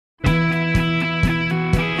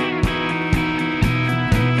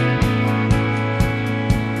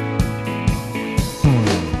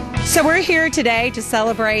We're here today to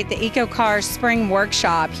celebrate the EcoCAR Spring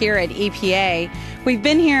Workshop here at EPA. We've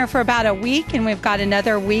been here for about a week and we've got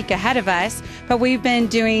another week ahead of us, but we've been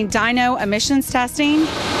doing dyno emissions testing.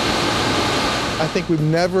 I think we've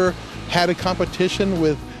never had a competition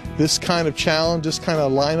with this kind of challenge, this kind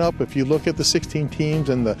of lineup. If you look at the 16 teams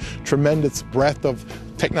and the tremendous breadth of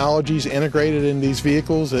technologies integrated in these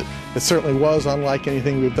vehicles, it certainly was unlike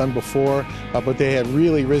anything we've done before, but they had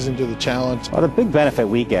really risen to the challenge. Well, the big benefit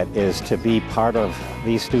we get is to be part of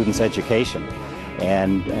these students' education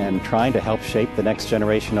and trying to help shape the next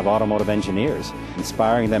generation of automotive engineers,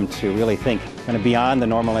 inspiring them to really think kind of beyond the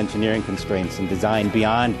normal engineering constraints and design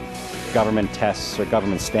beyond government tests or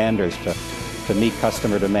government standards to meet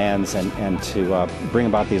customer demands and to bring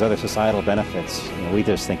about these other societal benefits. We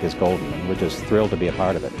just think is golden, and we're just thrilled to be a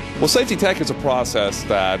part of it. Well, safety tech is a process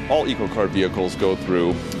that all EcoCAR vehicles go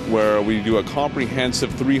through, where we do a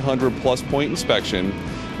comprehensive 300-plus point inspection,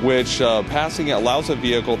 which passing it allows a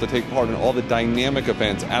vehicle to take part in all the dynamic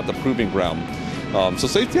events at the proving ground. So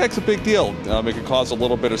safety tech's a big deal. It can cause a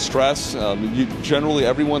little bit of stress. Generally,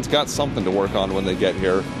 everyone's got something to work on when they get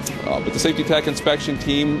here. But the safety tech inspection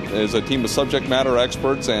team is a team of subject matter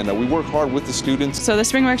experts, and we work hard with the students. So the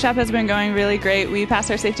spring workshop has been going really great. We passed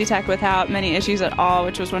our safety tech without many issues at all,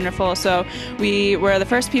 which was wonderful. So we were the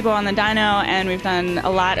first people on the dyno, and we've done a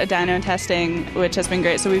lot of dyno testing, which has been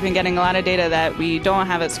great. So we've been getting a lot of data that we don't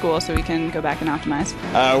have at school, so we can go back and optimize.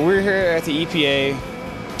 We're here at the EPA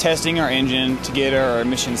testing our engine to get our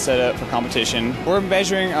emissions set up for competition. We're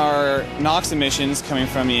measuring our NOx emissions coming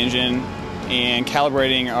from the engine and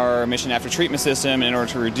calibrating our emission after treatment system in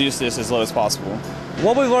order to reduce this as low as possible.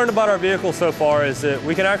 What we've learned about our vehicle so far is that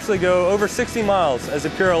we can actually go over 60 miles as a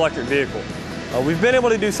pure electric vehicle. We've been able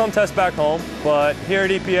to do some tests back home, but here at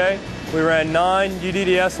EPA we ran 9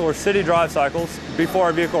 UDDS or city drive cycles before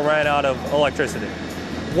our vehicle ran out of electricity.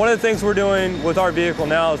 One of the things we're doing with our vehicle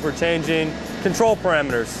now is we're changing control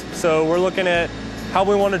parameters. So we're looking at how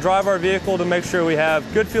we want to drive our vehicle to make sure we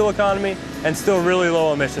have good fuel economy and still really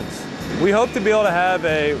low emissions. We hope to be able to have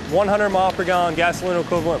a 100 mile per gallon gasoline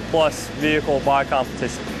equivalent plus vehicle by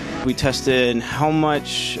competition. We tested how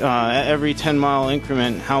much, at every 10-mile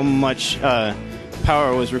increment, how much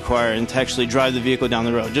power was required and to actually drive the vehicle down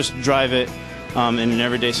the road. Just drive it in an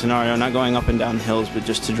everyday scenario, not going up and down hills, but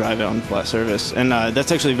just to drive it on flat surface. And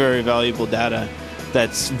that's actually very valuable data.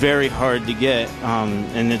 That's very hard to get,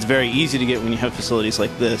 and it's very easy to get when you have facilities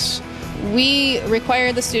like this. We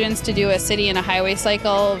require the students to do a city and a highway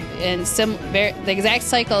cycle in the exact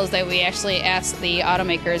cycles that we actually ask the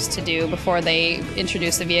automakers to do before they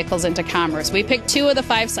introduce the vehicles into commerce. We pick 2 of the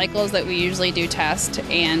 5 cycles that we usually do test,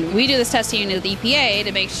 and we do this testing with EPA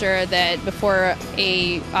to make sure that before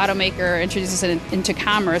a automaker introduces it into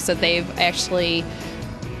commerce that they've actually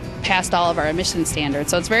passed all of our emission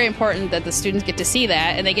standards. So it's very important that the students get to see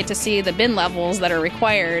that, and they get to see the bin levels that are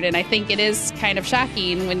required. And I think it is kind of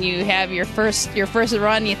shocking when you have your first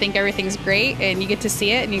run, you think everything's great, and you get to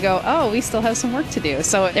see it and you go, oh, we still have some work to do.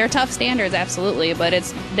 So they're tough standards, absolutely, but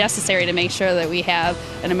it's necessary to make sure that we have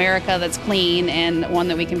an America that's clean and one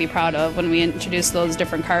that we can be proud of when we introduce those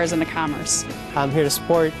different cars into commerce. I'm here to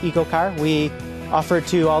support EcoCAR. We offer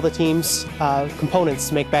to all the teams components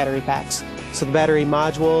to make battery packs. So the battery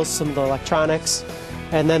modules, some of the electronics,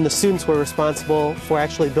 and then the students were responsible for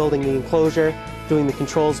actually building the enclosure, doing the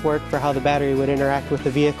controls work for how the battery would interact with the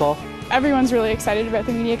vehicle. Everyone's really excited about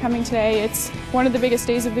the media coming today. It's one of the biggest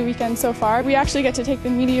days of the weekend so far. We actually get to take the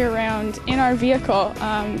media around in our vehicle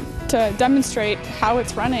to demonstrate how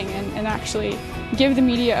it's running and actually give the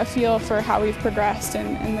media a feel for how we've progressed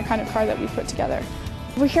and the kind of car that we've put together.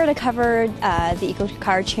 We're here to cover the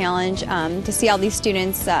EcoCAR Challenge, to see all these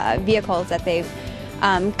students' vehicles that they've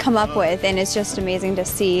come up with, and it's just amazing to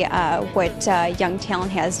see what young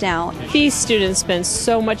talent has now. These students spend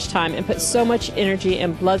so much time and put so much energy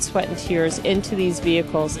and blood, sweat, and tears into these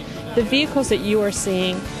vehicles. The vehicles that you are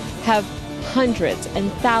seeing have hundreds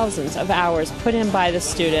and thousands of hours put in by the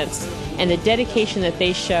students, and the dedication that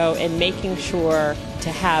they show in making sure to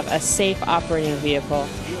have a safe operating vehicle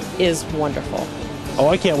is wonderful. Oh,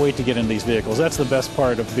 I can't wait to get in these vehicles. That's the best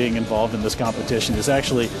part of being involved in this competition, is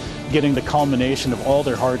actually getting the culmination of all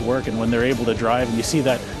their hard work, and when they're able to drive and you see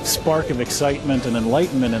that spark of excitement and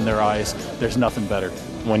enlightenment in their eyes, there's nothing better.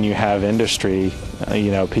 When you have industry,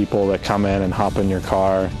 people that come in and hop in your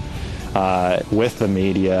car with the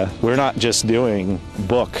media, we're not just doing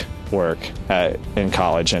book work in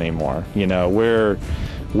college anymore.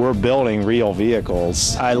 We're building real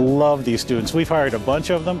vehicles. I love these students. We've hired a bunch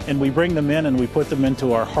of them, and we bring them in and we put them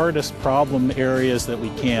into our hardest problem areas that we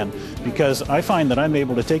can, because I find that I'm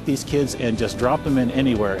able to take these kids and just drop them in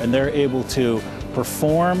anywhere, and they're able to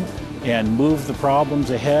perform and move the problems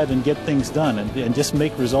ahead and get things done and just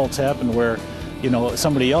make results happen where, you know,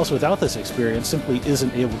 somebody else without this experience simply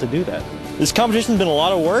isn't able to do that. This competition's been a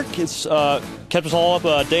lot of work. It's kept us all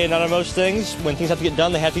up day and night on most things. When things have to get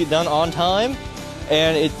done, they have to get done on time.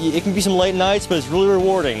 And it can be some late nights, but it's really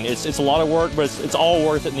rewarding. It's a lot of work, but it's all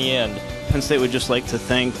worth it in the end. Penn State would just like to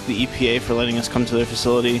thank the EPA for letting us come to their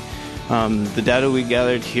facility. The data we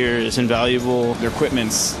gathered here is invaluable. Their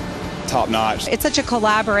equipment's top-notch. It's such a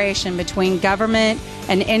collaboration between government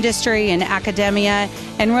and industry and academia,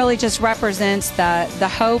 and really just represents the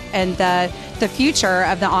hope and the future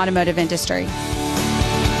of the automotive industry.